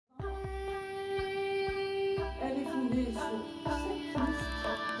fondée sur 7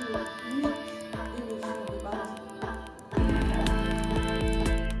 listes de 8 émotions de base. Je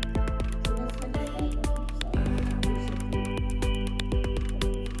laisserai des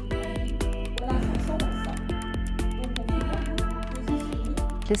voilà, ça ressemble à ça. Donc on peut vraiment positionner.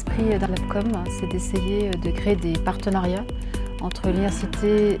 L'esprit d'un LabCom, c'est d'essayer de créer des partenariats entre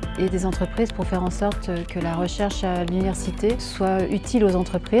l'université et des entreprises pour faire en sorte que la recherche à l'université soit utile aux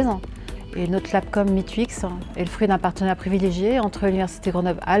entreprises. Et notre LabCom MeetUX est le fruit d'un partenariat privilégié entre l'université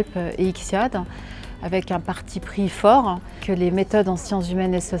Grenoble Alpes et ICSIAD, avec un parti pris fort que les méthodes en sciences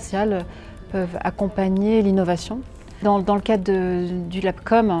humaines et sociales peuvent accompagner l'innovation. Dans le cadre du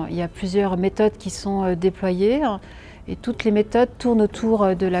LabCom, il y a plusieurs méthodes qui sont déployées et toutes les méthodes tournent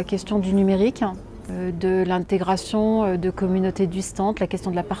autour de la question du numérique, de l'intégration de communautés distantes, la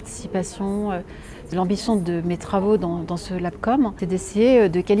question de la participation. L'ambition de mes travaux dans ce LabCom, c'est d'essayer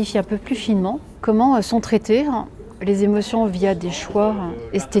de qualifier un peu plus finement comment sont traitées les émotions via des choix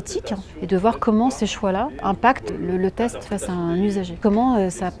esthétiques et de voir comment ces choix-là impactent le test face à un usager. Comment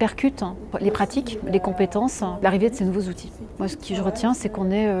ça percute les pratiques, les compétences, l'arrivée de ces nouveaux outils. Moi, ce que je retiens, c'est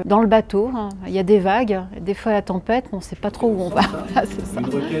qu'on est dans le bateau, il y a des vagues, des fois la tempête, on ne sait pas trop où on va. C'est ça. Une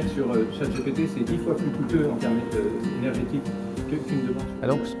requête sur ChatGPT, c'est 10 fois plus coûteux en termes énergétiques qu'une demande.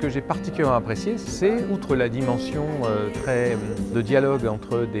 Donc, ce que j'ai particulièrement apprécié, c'est, outre la dimension de dialogue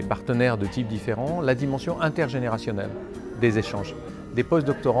entre des partenaires de types différents, la dimension intergénérationnelle des échanges. Des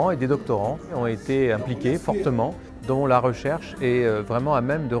postdoctorants et des doctorants ont été impliqués fortement, dont la recherche est vraiment à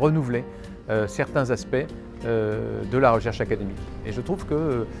même de renouveler certains aspects de la recherche académique. Et je trouve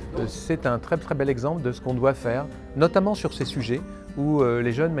que c'est un très bel exemple de ce qu'on doit faire, notamment sur ces sujets où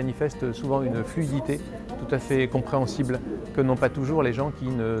les jeunes manifestent souvent une fluidité tout à fait compréhensible que n'ont pas toujours les gens qui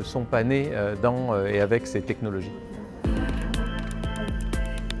ne sont pas nés dans et avec ces technologies.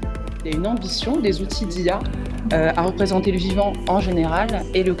 Il y a une ambition des outils d'IA à représenter le vivant en général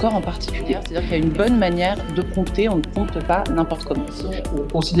et le corps en particulier. C'est-à-dire qu'il y a une bonne manière de prompter, on ne prompte pas n'importe comment.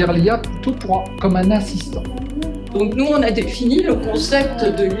 On considère l'IA plutôt comme un assistant. Donc nous, on a défini le concept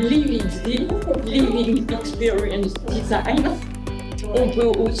de Living Experience Design. On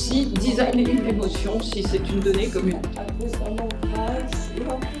peut aussi designer une émotion si c'est une donnée commune.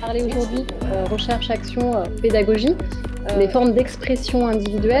 Parler aujourd'hui recherche-action, pédagogie, les formes d'expression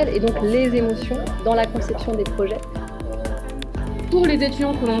individuelle et donc les émotions dans la conception des projets. Pour les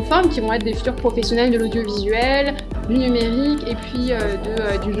étudiants que l'on forme, qui vont être des futurs professionnels de l'audiovisuel, du numérique et puis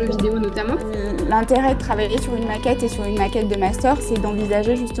du jeu vidéo notamment. L'intérêt de travailler sur une maquette et sur une maquette de master, c'est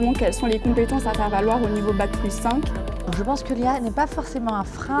d'envisager justement quelles sont les compétences à faire valoir au niveau Bac+5. Je pense que l'IA n'est pas forcément un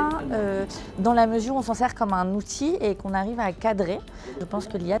frein dans la mesure où on s'en sert comme un outil et qu'on arrive à cadrer. Je pense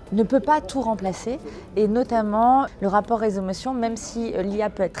que l'IA ne peut pas tout remplacer et notamment le rapport aux émotions, même si l'IA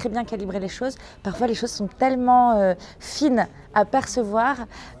peut très bien calibrer les choses, parfois les choses sont tellement fines à percevoir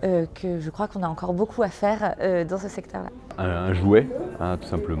que je crois qu'on a encore beaucoup à faire dans ce secteur-là. Un jouet, hein, tout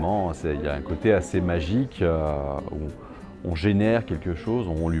simplement. Il y a un côté assez magique où on génère quelque chose,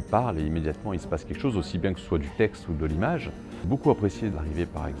 on lui parle et immédiatement il se passe quelque chose, aussi bien que ce soit du texte ou de l'image. J'ai beaucoup apprécié l'arrivée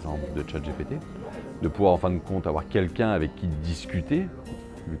par exemple de ChatGPT, de pouvoir en fin de compte avoir quelqu'un avec qui discuter.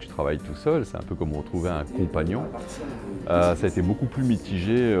 Vu que je travaille tout seul, c'est un peu comme retrouver un compagnon. Ça a été beaucoup plus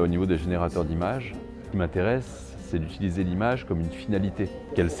mitigé au niveau des générateurs d'images. Ce qui m'intéresse, c'est d'utiliser l'image comme une finalité,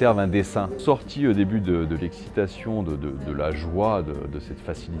 qu'elle serve un dessin. Sorti au début de l'excitation, de la joie, de cette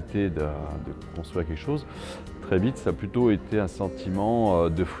facilité de construire quelque chose, très vite ça a plutôt été un sentiment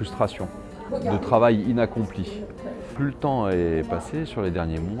de frustration, de travail inaccompli. Plus le temps est passé sur les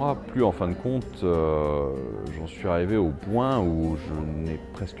derniers mois, plus en fin de compte j'en suis arrivé au point où je n'ai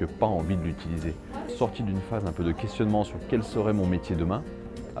presque pas envie de l'utiliser. Sorti d'une phase un peu de questionnement sur quel serait mon métier demain,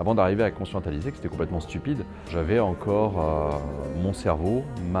 avant d'arriver à conscientiser que c'était complètement stupide. J'avais encore mon cerveau,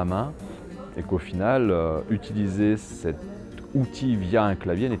 ma main, et qu'au final, utiliser cet outil via un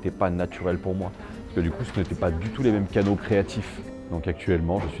clavier n'était pas naturel pour moi. Parce que du coup, ce n'était pas du tout les mêmes canaux créatifs. Donc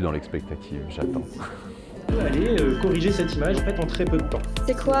actuellement, je suis dans l'expectative, j'attends. Aller corriger cette image en fait en très peu de temps.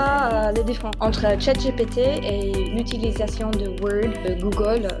 C'est quoi les différences entre ChatGPT et l'utilisation de Word, de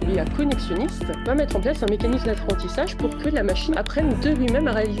Google? L'IA connexionniste va mettre en place un mécanisme d'apprentissage pour que la machine apprenne de lui-même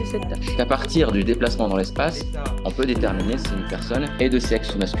à réaliser cette tâche. À partir du déplacement dans l'espace, on peut déterminer si une personne est de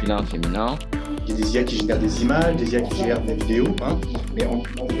sexe masculin, féminin. Il y a des IA qui génèrent des images, des IA qui génèrent des vidéos, mais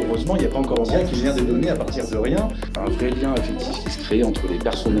heureusement il n'y a pas encore d'IA qui génère des données à partir de rien. Un vrai lien affectif qui se crée entre les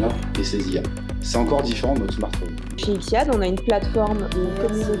personas et ces IA. C'est encore différent de notre smartphone. Chez ICSIAD, on a une plateforme de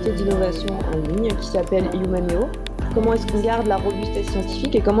communauté d'innovation en ligne qui s'appelle Illumaneo. Comment est-ce qu'on garde la robustesse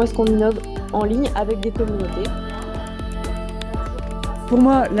scientifique et comment est-ce qu'on innove en ligne avec des communautés? Pour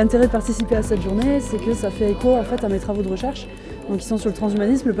moi, l'intérêt de participer à cette journée, c'est que ça fait écho en fait à mes travaux de recherche, donc qui sont sur le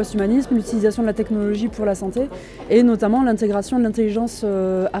transhumanisme, le post-humanisme, l'utilisation de la technologie pour la santé et notamment l'intégration de l'intelligence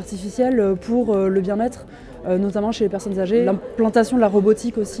artificielle pour le bien-être, notamment chez les personnes âgées, l'implantation de la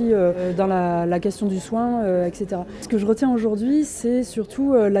robotique aussi dans la question du soin, etc. Ce que je retiens aujourd'hui, c'est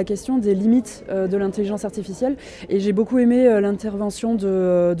surtout la question des limites de l'intelligence artificielle et j'ai beaucoup aimé l'intervention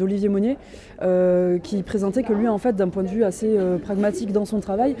d'Olivier Monnier qui présentait que lui, en fait, d'un point de vue assez pragmatique dans son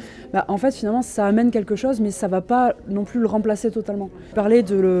travail, en fait, finalement, ça amène quelque chose, mais ça ne va pas non plus le remplacer totalement. Il parlait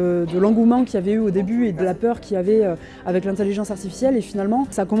de l'engouement qu'il y avait eu au début et de la peur qu'il y avait avec l'intelligence artificielle et finalement,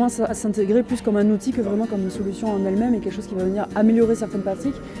 ça commence à s'intégrer plus comme un outil que vraiment comme une solution en elle-même et quelque chose qui va venir améliorer certaines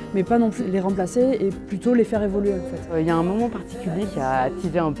pratiques, mais pas non plus les remplacer et plutôt les faire évoluer, en fait. Il y a un moment particulier qui a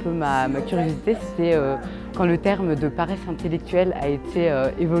attisé un peu ma curiosité, c'était quand le terme de paresse intellectuelle a été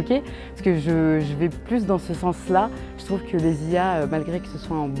évoqué, parce que je vais plus dans ce sens-là. Je trouve que les IA, malgré que ce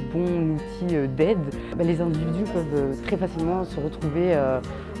soit un bon outil d'aide, les individus peuvent très facilement se retrouver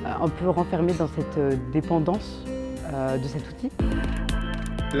un peu renfermés dans cette dépendance de cet outil.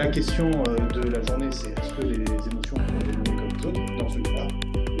 La question de la journée, c'est est-ce que les émotions sont des données comme les autres dans ce cas-là?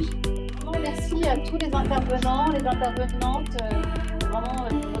 Merci à tous les intervenants, les intervenantes, vraiment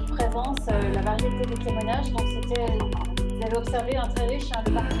votre présence, la variété des témoignages. Donc vous avez observé un très riche,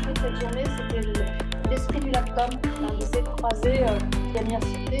 le parti de cette journée, c'était l'esprit du LabCom, d'essayer de croiser la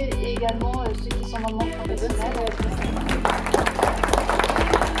diversité et également ceux qui sont dans le monde professionnel.